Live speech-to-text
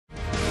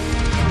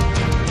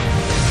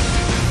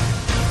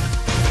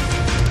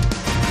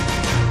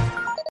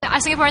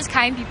Singaporeans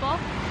kind people?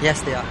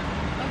 Yes, they are.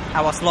 Okay.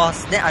 I was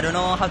lost. Then I don't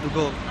know how to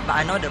go, but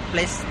I know the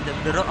place, the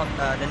road of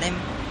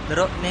the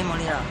road name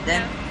only.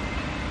 Then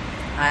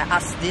I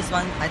asked this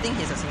one. I think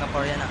he's a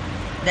Singaporean.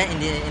 Then in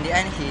the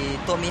end, he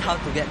told me how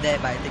to get there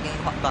by taking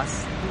hot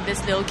bus.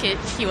 This little kid,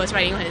 he was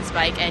riding on his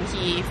bike and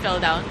he fell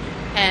down.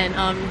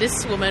 And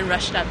this woman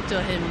rushed up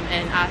to him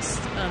and asked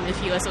if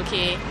he was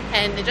okay.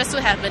 And it just so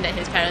happened that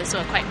his parents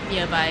were quite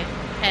nearby.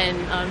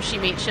 And she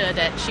made sure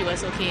that she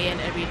was okay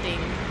and everything.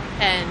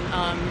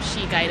 And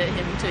she guided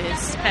him to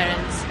his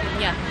parents.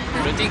 And yeah.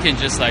 I don't think you can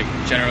just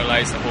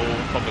generalize the whole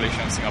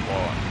population of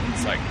Singapore.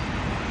 It's like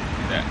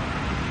that.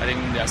 I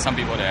think there are some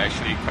people that are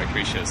actually quite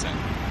gracious and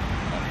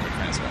quite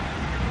kind as well.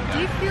 Do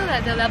you feel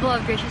that the level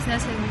of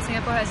graciousness in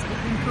Singapore has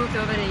improved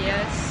over the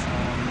years?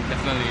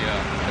 Definitely,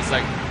 yeah. There's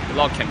a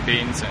lot of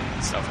campaigns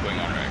and stuff going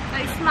on, right?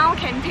 Like smile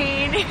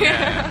campaign.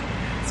 Yeah,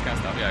 this kind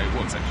of stuff. Yeah, it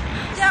works actually.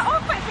 They're all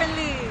quite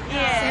friendly.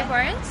 Yeah.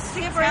 Singaporeans?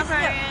 Yeah.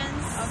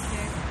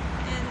 Okay.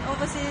 And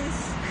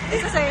overseas,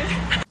 it's the same.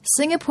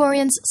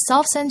 Singaporeans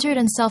self-centered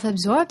and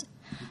self-absorbed?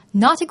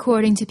 Not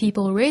according to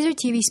people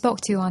RazorTV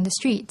spoke to on the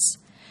streets.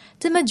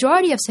 The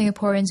majority of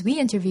Singaporeans we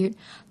interviewed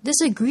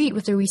disagreed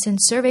with the recent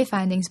survey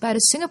findings by the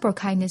Singapore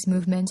Kindness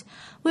Movement,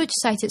 which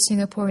cited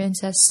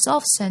Singaporeans as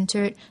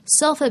self-centered,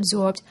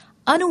 self-absorbed,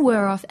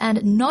 unaware of,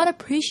 and not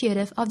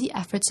appreciative of the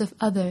efforts of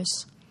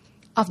others.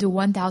 Of the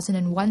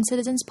 1,001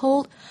 citizens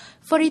polled,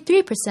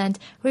 43%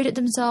 rated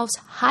themselves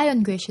high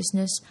on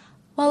graciousness,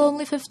 while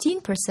only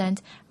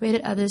 15%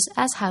 rated others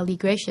as highly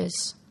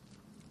gracious.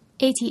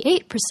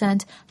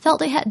 88% felt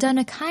they had done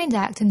a kind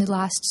act in the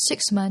last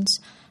 6 months,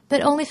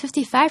 but only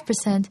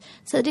 55%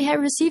 said they had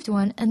received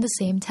one in the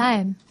same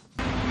time.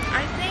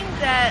 I think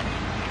that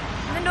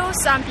even though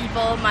some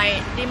people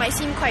might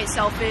seem quite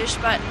selfish,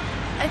 but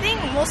I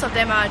think most of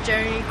them are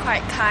generally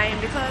quite kind,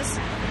 because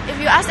if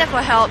you ask them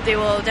for help, they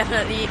will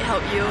definitely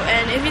help you.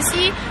 And if you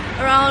see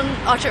around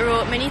Orchard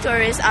Road, many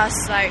tourists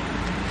ask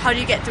how do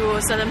you get to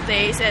a certain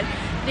place, and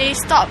they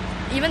stop,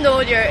 even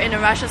though they're in a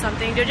rush or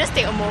something, they'll just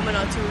take a moment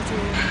or two to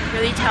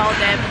really tell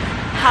them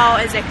how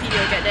exactly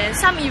they'll get there. And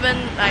some even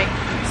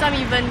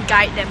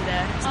guide them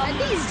there. I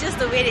think it's just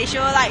the way they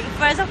show.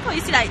 For example,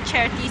 you see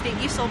charities, they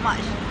give so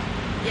much.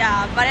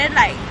 Yeah, but then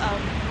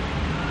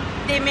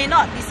they may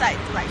not decide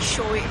to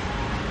show it, to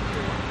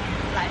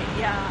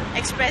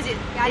express it.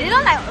 Yeah, they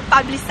don't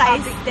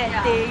publicize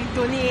that they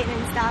donate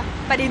and stuff,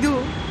 but they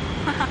do.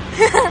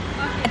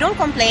 I don't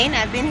complain.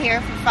 I've been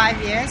here for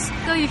 5 years.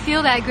 So you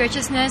feel that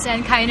graciousness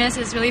and kindness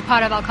is really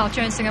part of our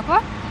culture in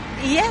Singapore?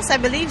 Yes, I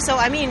believe so.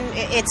 I mean,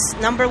 it's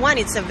number one.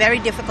 It's a very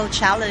difficult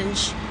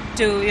challenge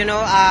to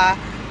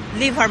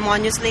live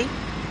harmoniously.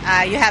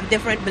 You have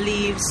different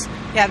beliefs,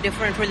 you have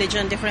different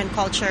religion, different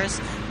cultures,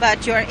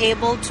 but you're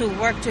able to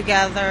work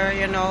together.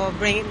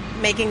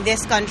 Making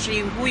this country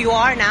who you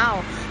are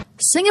now.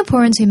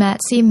 Singaporeans we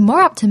met seem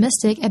more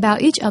optimistic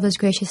about each other's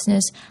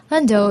graciousness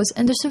than those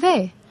in the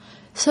survey.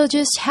 So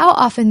just how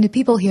often do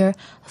people here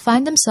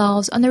find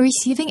themselves on the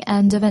receiving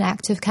end of an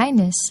act of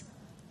kindness?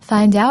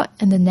 Find out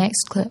in the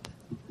next clip.